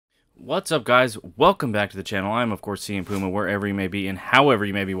What's up, guys? Welcome back to the channel. I'm, of course, CM Puma, wherever you may be and however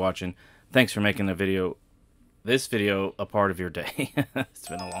you may be watching. Thanks for making this video a part of your day. It's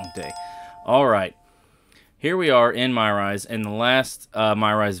been a long day. Alright, here we are in MyRise. In the last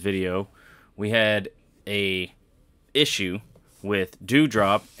MyRise video, we had a issue with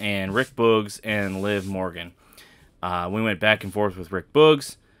Dewdrop and Rick Boogs and Liv Morgan. We went back and forth with Rick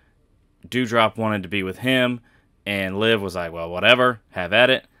Boogs. Dewdrop wanted to be with him, and Liv was like, well, whatever, have at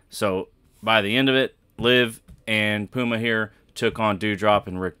it. So, by the end of it, Liv and Puma here took on Dewdrop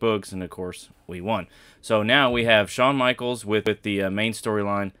and Rick Boogs, and of course, we won. So now we have Shawn Michaels with the main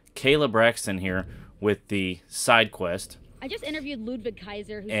storyline, Kayla Braxton here with the side quest. I just interviewed Ludwig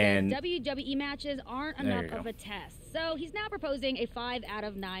Kaiser, who says WWE matches aren't enough of a test. So he's now proposing a 5 out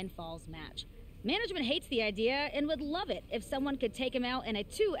of 9 falls match. Management hates the idea and would love it if someone could take him out in a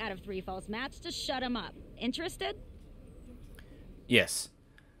 2 out of 3 falls match to shut him up. Interested? Yes.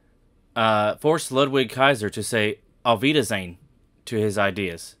 Forced Ludwig Kaiser to say Auf Wiedersehen to his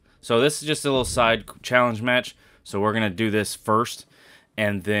ideas. So this is just a little side challenge match. So we're going to do this first.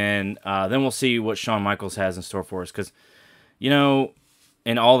 And then we'll see what Shawn Michaels has in store for us. Because, you know,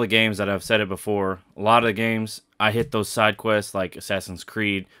 in all the games that I've said it before, a lot of the games, I hit those side quests like Assassin's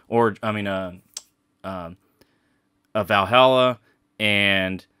Creed. Or, I mean, Valhalla.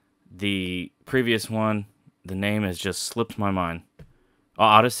 And the previous one, the name has just slipped my mind.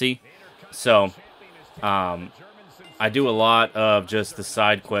 Odyssey. So, I do a lot of just the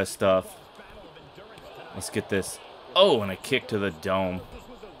side quest stuff. Let's get this. Oh, and a kick to the dome.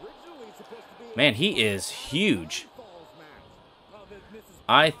 Man, he is huge.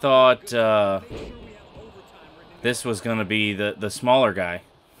 I thought this was going to be the smaller guy.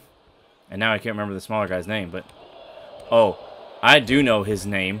 And now I can't remember the smaller guy's name, but... Oh, I do know his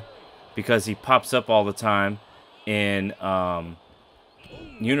name because he pops up all the time in...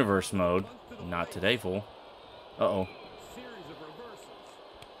 Universe mode. Not today, fool. Uh-oh.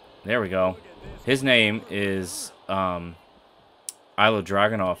 There we go. His name is Ilya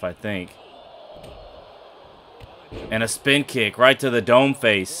Dragunov, I think. And a spin kick right to the dome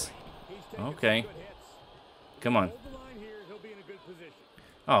face. Okay. Come on.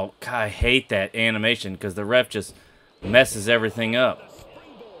 Oh, God, I hate that animation because the ref just messes everything up.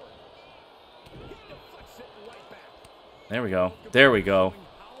 There we go. There we go.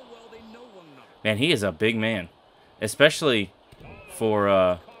 Man, he is a big man, especially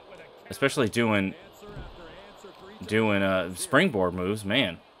for doing springboard moves.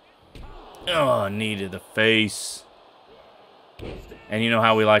 Man, oh, knee to the face. And you know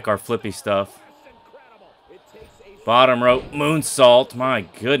how we like our flippy stuff. Bottom rope moonsault. My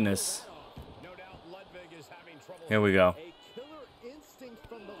goodness. Here we go.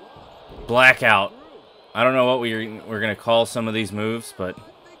 Blackout. I don't know what we're gonna call some of these moves, but.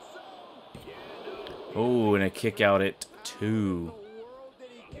 Oh, and a kick out at 2.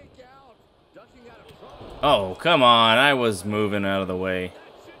 Oh, come on. I was moving out of the way.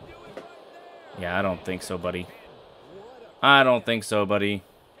 Yeah, I don't think so, buddy. I don't think so, buddy.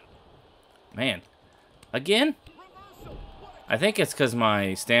 Man. Again? I think it's because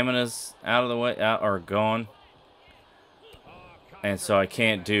my stamina's out of the way, or gone. And so I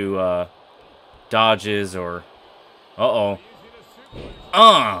can't do dodges or... Uh-oh.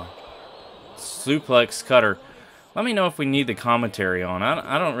 Suplex cutter. Let me know if we need the commentary on.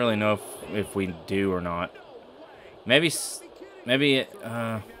 I don't really know if we do or not. Maybe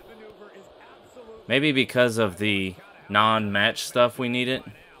because of the non-match stuff we need it.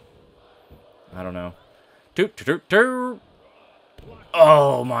 I don't know. Toot, toot, toot, toot.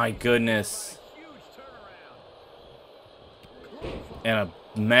 Oh my goodness. And a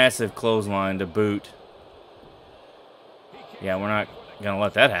massive clothesline to boot. Yeah, we're not gonna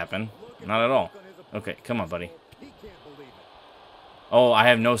let that happen. Not at all. Okay, come on, buddy. Oh, I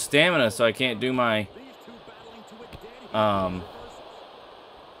have no stamina, so I can't do my... I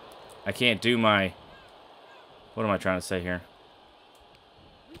can't do my... What am I trying to say here?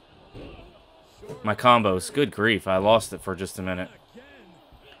 My combos. Good grief, I lost it for just a minute.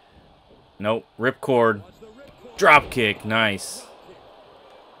 Nope. Ripcord. Drop kick. Nice.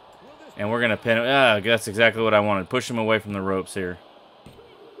 And we're going to pin him. Ah, that's exactly what I wanted. Push him away from the ropes here.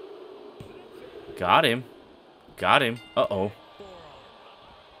 Got him. Got him. Uh-oh.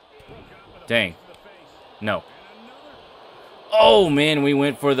 Dang. No. Oh, man, we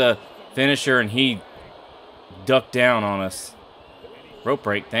went for the finisher, and he ducked down on us. Rope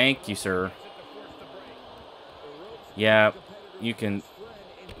break. Thank you, sir. Yeah, you can...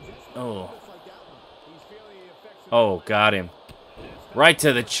 Oh. Oh, got him. Right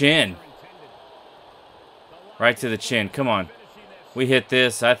to the chin. Right to the chin. Come on. We hit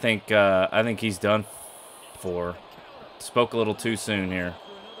this. I think he's done for. Spoke a little too soon here.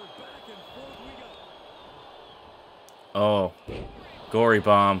 Oh, gory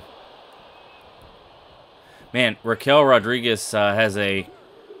bomb. Man, Raquel Rodriguez has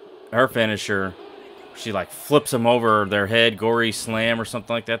her finisher. She like flips them over their head, gory slam or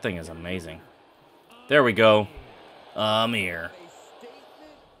something like that. Thing is amazing. There we go. Here.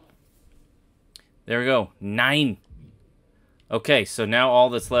 There we go. 9. Okay, so now all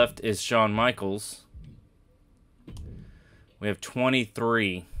that's left is Shawn Michaels. We have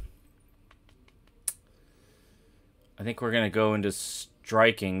 23. I think we're going to go into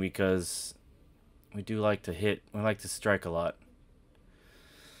striking because we do like to hit. We like to strike a lot.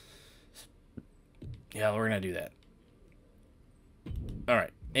 Yeah, we're going to do that. All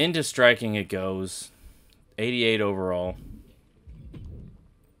right. Into striking it goes. 88 overall.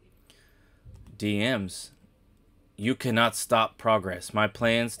 DMs. You cannot stop progress. My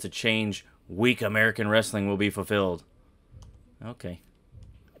plans to change weak American wrestling will be fulfilled. Okay.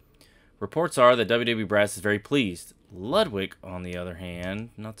 Reports are that WWE Brass is very pleased. Ludwig, on the other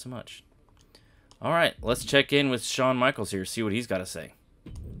hand, not so much. All right, let's check in with Shawn Michaels here, see what he's got to say.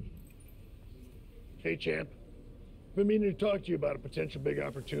 Hey, champ. Been meaning to talk to you about a potential big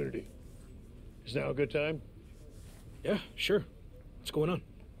opportunity. Is now a good time? Yeah, sure. What's going on?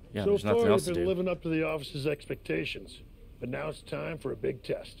 Yeah, so there's nothing far, else you've to been do. living up to the office's expectations, but now it's time for a big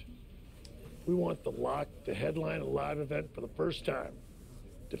test. We want the Lock to headline a live event for the first time,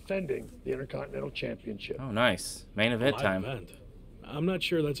 defending the Intercontinental Championship. Oh, nice. Main event Live time. event. I'm not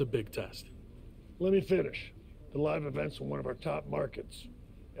sure that's a big test. Let me finish. The live event's in one of our top markets,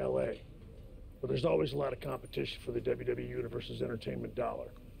 LA. But there's always a lot of competition for the WWE Universe's entertainment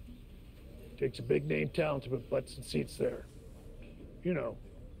dollar. Takes a big name talent to put butts and seats there. You know,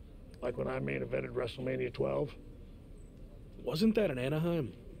 like when I main evented WrestleMania 12. Wasn't that in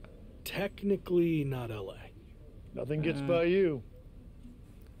Anaheim? Technically not LA. Nothing gets by you.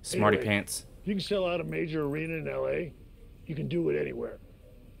 Smarty Anyway, pants. If you can sell out a major arena in LA, you can do it anywhere.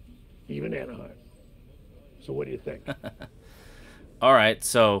 Even Anaheim. So what do you think? All right,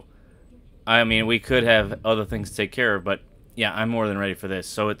 so, I mean, we could have other things to take care of, but, yeah, I'm more than ready for this.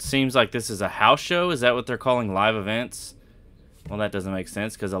 So it seems like this is a house show? Is that what they're calling live events? Well, that doesn't make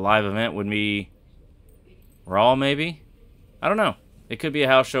sense, because a live event would be Raw, maybe? I don't know. It could be a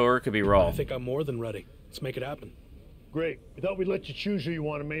house show or it could be Raw. I think I'm more than ready. Let's make it happen. Great. We thought we'd let you choose who you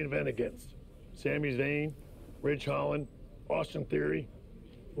want to main event against. Sami Zayn, Ridge Holland, Austin Theory.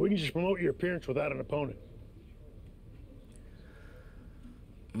 We can just promote your appearance without an opponent.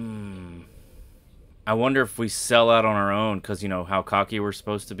 I wonder if we sell out on our own, because, you know, how cocky we're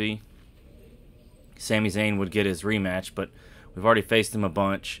supposed to be. Sami Zayn would get his rematch, but we've already faced him a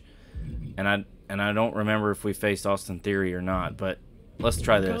bunch. And I don't remember if we faced Austin Theory or not, but let's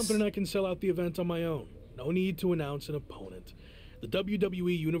try I'm this. confident I can sell out the event on my own. No need to announce an opponent. The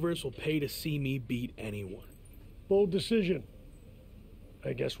WWE Universe will pay to see me beat anyone. Bold decision.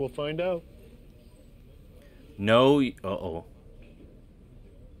 I guess we'll find out. No. Uh-oh.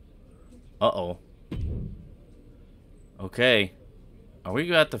 Uh-oh. Okay. Are we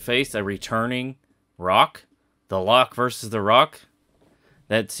about to face a returning Rock? The Lock versus The Rock?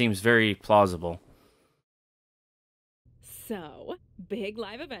 That seems very plausible. So, big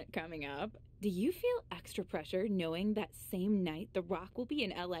live event coming up. Do you feel extra pressure knowing that same night The Rock will be in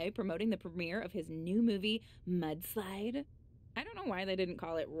LA promoting the premiere of his new movie, Mudslide? I don't know why they didn't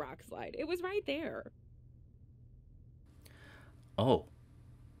call it Rock Slide. It was right there. Oh.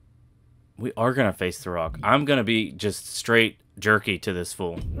 We are going to face The Rock. I'm going to be just straight jerky to this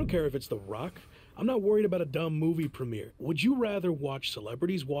fool. I don't care if it's The Rock. I'm not worried about a dumb movie premiere. Would you rather watch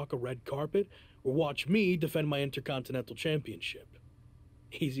celebrities walk a red carpet or watch me defend my Intercontinental Championship?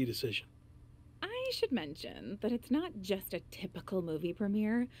 Easy decision. I should mention that it's not just a typical movie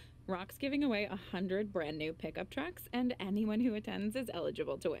premiere. Rock's giving away 100 brand new pickup trucks, and anyone who attends is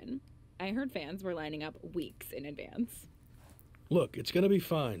eligible to win. I heard fans were lining up weeks in advance. Look, it's gonna be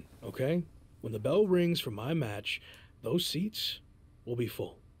fine, okay? When the bell rings for my match, those seats will be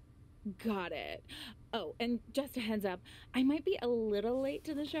full. Got it. Oh, and just a heads up, I might be a little late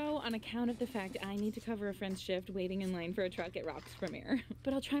to the show on account of the fact I need to cover a friend's shift waiting in line for a truck at Rock's premiere.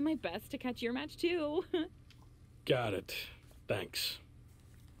 But I'll try my best to catch your match too. Got it. Thanks.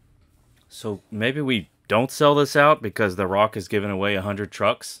 So maybe we don't sell this out because The Rock is giving away 100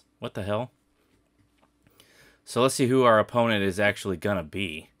 trucks? What the hell? So let's see who our opponent is actually going to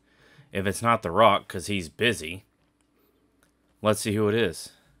be. If it's not The Rock, because he's busy, let's see who it is.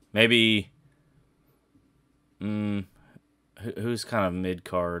 Maybe, who's kind of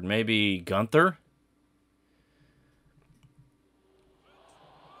mid-card? Maybe Gunther?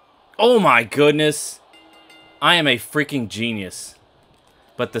 Oh my goodness. I am a freaking genius.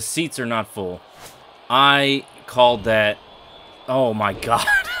 But the seats are not full. I called that. Oh my god.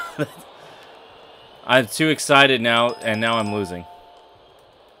 I'm too excited now, and now I'm losing.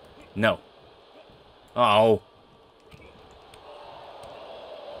 No. Oh.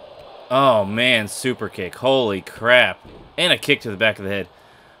 Oh man, super kick. Holy crap. And a kick to the back of the head.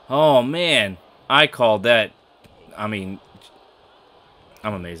 Oh man. I called that. I mean,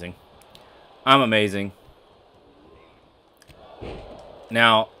 I'm amazing. I'm amazing.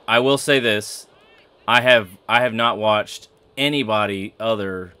 Now, I will say this. I have not watched any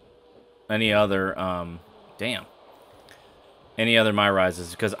other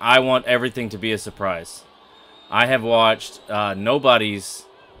MyRises because I want everything to be a surprise. I have watched nobody's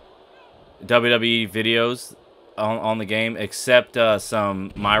WWE videos on the game except some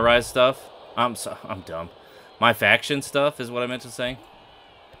MyRise stuff. I'm dumb. My faction stuff is what I meant to say.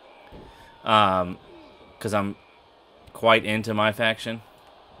 Because I'm quite into my faction.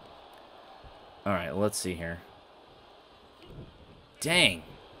 All right, let's see here. Dang.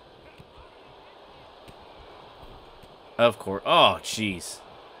 Of course. Oh, jeez.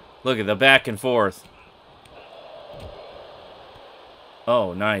 Look at the back and forth.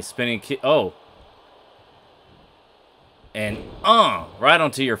 Oh, nice. Spinning kick. Oh. And, right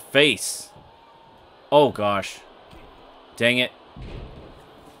onto your face. Oh, gosh. Dang it.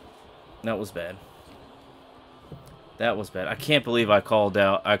 That was bad. That was bad. I can't believe I called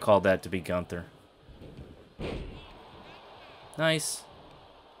that to be Gunther. Nice.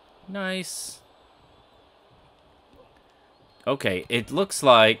 Nice. Okay, it looks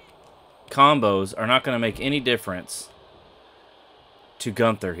like combos are not going to make any difference to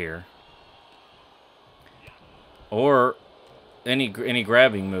Gunther here. Or any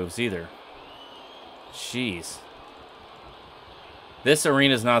grabbing moves either. Jeez. This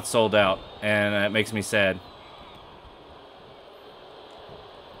arena's not sold out, and it makes me sad.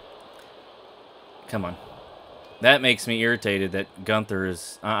 Come on. That makes me irritated that Gunther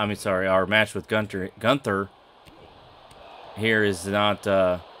is... our match with Gunther here is not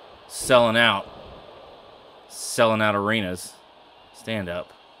selling out arenas. Stand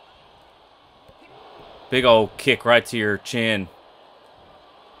up. Big old kick right to your chin.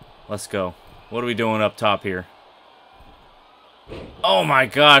 Let's go. What are we doing up top here? Oh my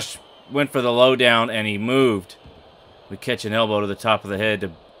gosh. Went for the lowdown and he moved. We catch an elbow to the top of the head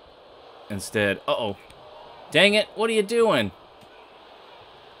to instead. Uh-oh. Dang it. What are you doing?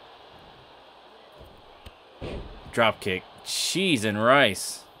 Drop kick. Cheese and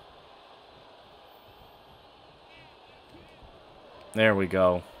rice. There we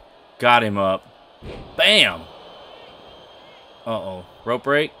go. Got him up. Bam. Uh-oh. Rope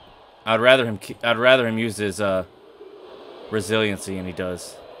break? I'd rather him use his resiliency, and he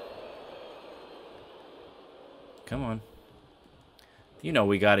does. Come on. You know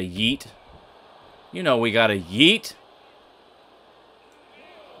we gotta yeet. You know we gotta yeet.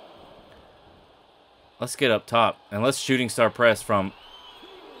 Let's get up top. And let's shooting star press from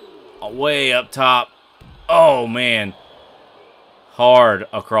way up top. Oh, man. Hard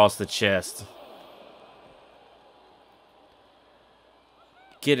across the chest.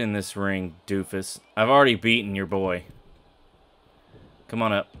 Get in this ring, doofus. I've already beaten your boy. Come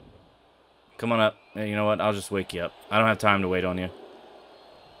on up. Come on up. Hey, you know what? I'll just wake you up. I don't have time to wait on you.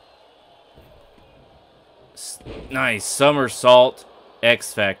 Nice. Somersault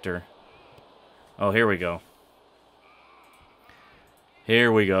X Factor. Oh, here we go.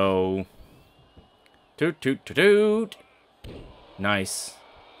 Here we go. Toot, toot, toot, toot. Nice.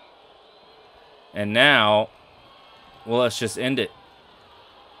 And now, well, let's just end it.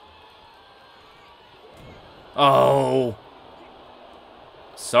 Oh.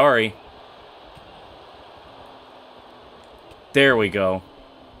 Sorry. There we go.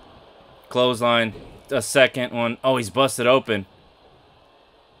 Clothesline. A second one. Oh, he's busted open.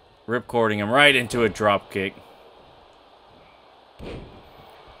 Ripcording him right into a drop kick.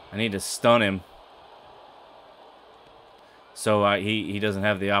 I need to stun him. So he doesn't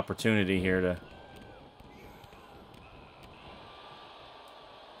have the opportunity here to...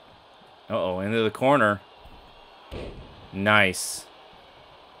 Uh-oh, into the corner. Nice.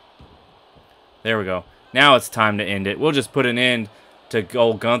 There we go. Now it's time to end it. We'll just put an end to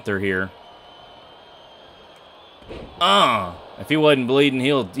old Gunther here. If he wasn't bleeding,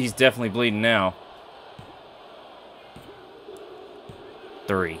 he's definitely bleeding now.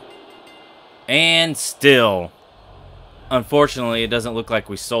 3. And still. Unfortunately, it doesn't look like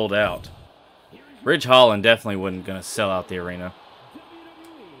we sold out. Ridge Holland definitely wasn't going to sell out the arena.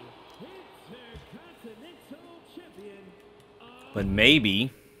 But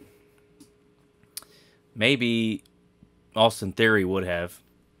maybe Maybe Austin Theory would have.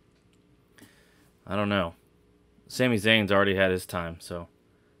 I don't know. Sami Zayn's already had his time, so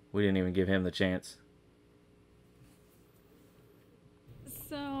we didn't even give him the chance.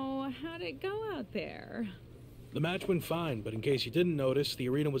 So, how'd it go out there? The match went fine, but in case you didn't notice, the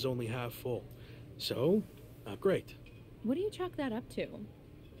arena was only half full. So, not great. What do you chalk that up to?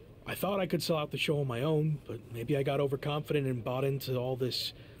 I thought I could sell out the show on my own, but maybe I got overconfident and bought into all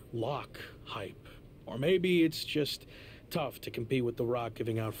this lock hype. Or maybe it's just tough to compete with The Rock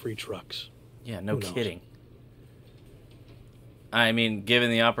giving out free trucks. Yeah, no kidding. I mean, given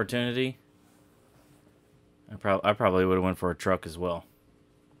the opportunity, I probably would have went for a truck as well.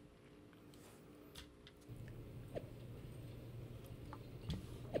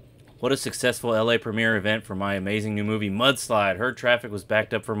 What a successful LA premiere event for my amazing new movie, Mudslide. Heard traffic was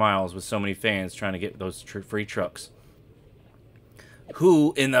backed up for miles with so many fans trying to get those free trucks.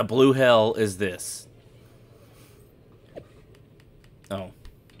 Who in the blue hell is this? Oh.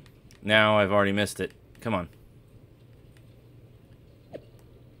 Now I've already missed it. Come on.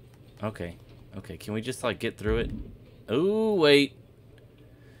 Okay. Okay, can we just, like, get through it? Oh, wait.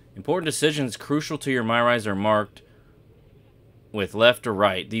 Important decisions crucial to your MyRise are marked with left or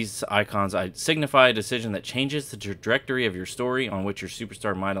right. These icons signify a decision that changes the trajectory of your story on which your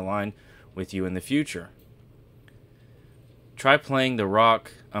superstar might align with you in the future. Try playing the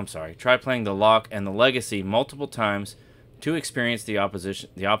Lock and the Legacy multiple times to experience the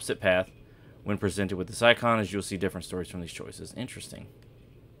opposite path when presented with this icon, as you'll see different stories from these choices. Interesting.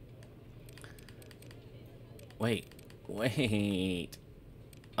 Wait.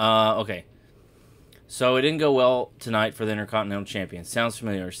 Okay. So it didn't go well tonight for the Intercontinental Champion. Sounds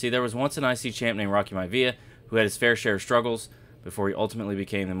familiar. See, there was once an IC champ named Rocky Maivia who had his fair share of struggles before he ultimately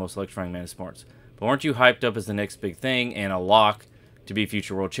became the most electrifying man in sports. But weren't you hyped up as the next big thing and a lock to be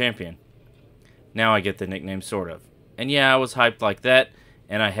future world champion? Now I get the nickname, sort of. And yeah, I was hyped like that,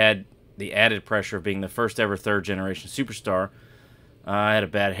 and I had the added pressure of being the first ever third-generation superstar. I had a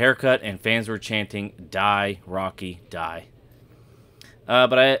bad haircut, and fans were chanting, "Die, Rocky, die."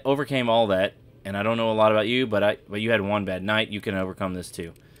 But I overcame all that. And I don't know a lot about you, but you had one bad night. You can overcome this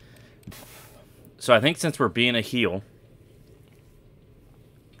too. So I think since we're being a heel...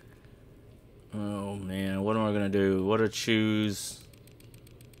 Oh, man. What am I going to do? What to choose?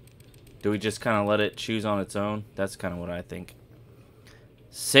 Do we just kind of let it choose on its own? That's kind of what I think.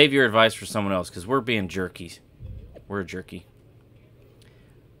 Save your advice for someone else, because we're being jerky. We're a jerky.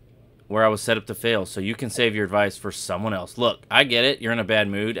 Where I was set up to fail, so you can save your advice for someone else. Look, I get it. You're in a bad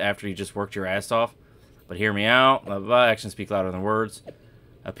mood after you just worked your ass off. But hear me out. Blah, blah, blah. Actions speak louder than words.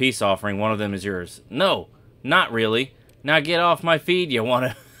 A peace offering. One of them is yours. No, not really. Now get off my feed, you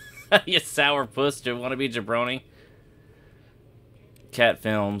wanna... you sour puss. You wanna be jabroni? Cat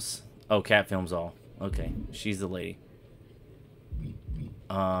Films. Oh, Cat Films all. Okay, she's the lady.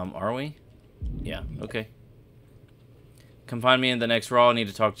 Are we? Yeah, okay. Come find me in the next Raw. I need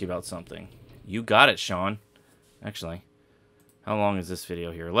to talk to you about something. You got it, Sean. Actually, how long is this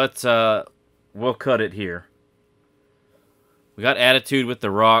video here? Let's, we'll cut it here. We got attitude with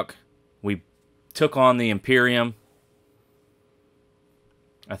The Rock. We took on the Imperium.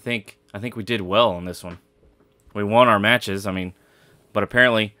 I think we did well on this one. We won our matches, I mean, but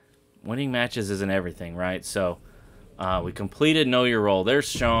apparently winning matches isn't everything, right? So, we completed Know Your Role. There's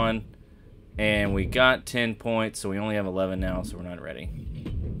Sean. And we got 10 points, so we only have 11 now, so we're not ready.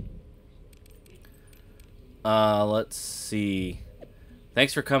 Let's see.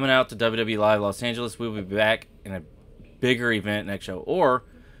 Thanks for coming out to WWE Live Los Angeles. We'll be back in a bigger event next show. Or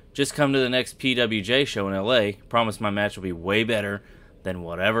just come to the next PWJ show in LA. Promise my match will be way better than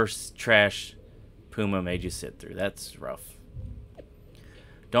whatever trash Puma made you sit through. That's rough.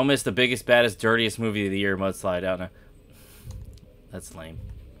 Don't miss the biggest, baddest, dirtiest movie of the year, Mudslide out now. That's lame.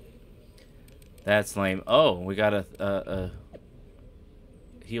 That's lame. Oh, we got a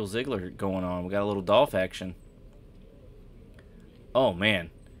heel Ziggler going on. We got a little Dolph action. Oh, man.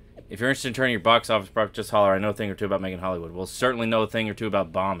 If you're interested in turning your box office profit, just holler. I know a thing or two about making Hollywood. We'll certainly know a thing or two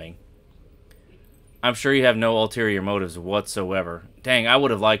about bombing. I'm sure you have no ulterior motives whatsoever. Dang, I would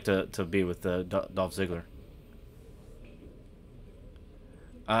have liked to be with Dolph Ziggler.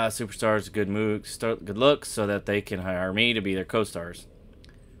 Superstars, good moves, good looks, so that they can hire me to be their co-stars.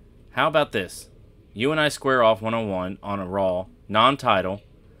 How about this? You and I square off one-on-one on a Raw, non-title,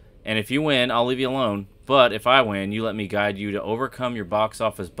 and if you win, I'll leave you alone. But if I win, you let me guide you to overcome your box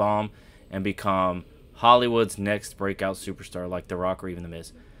office bomb and become Hollywood's next breakout superstar like The Rock or even The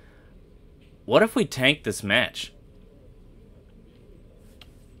Miz. What if we tank this match?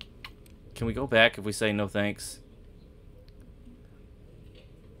 Can we go back if we say no thanks?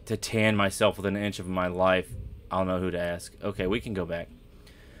 to tan myself within an inch of my life, I'll know who to ask. Okay, we can go back.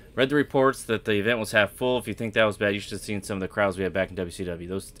 Read the reports that the event was half full. If you think that was bad, you should have seen some of the crowds we had back in WCW.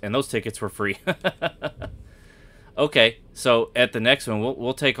 Those tickets were free. Okay, so at the next one,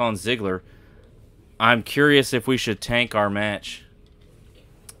 we'll take on Ziggler. I'm curious if we should tank our match.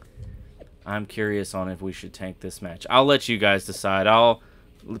 I'm curious on if we should tank this match. I'll let you guys decide. I'll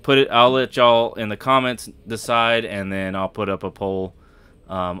let y'all in the comments decide, and then I'll put up a poll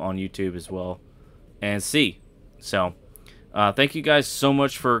on YouTube as well and see. So, thank you guys so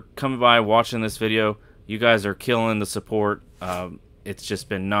much for coming by, watching this video. You guys are killing the support. It's just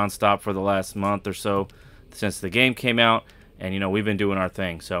been nonstop for the last month or so since the game came out, and, you know, we've been doing our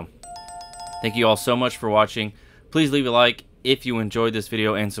thing. So, thank you all so much for watching. Please leave a like if you enjoyed this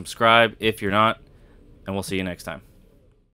video and subscribe if you're not, and we'll see you next time.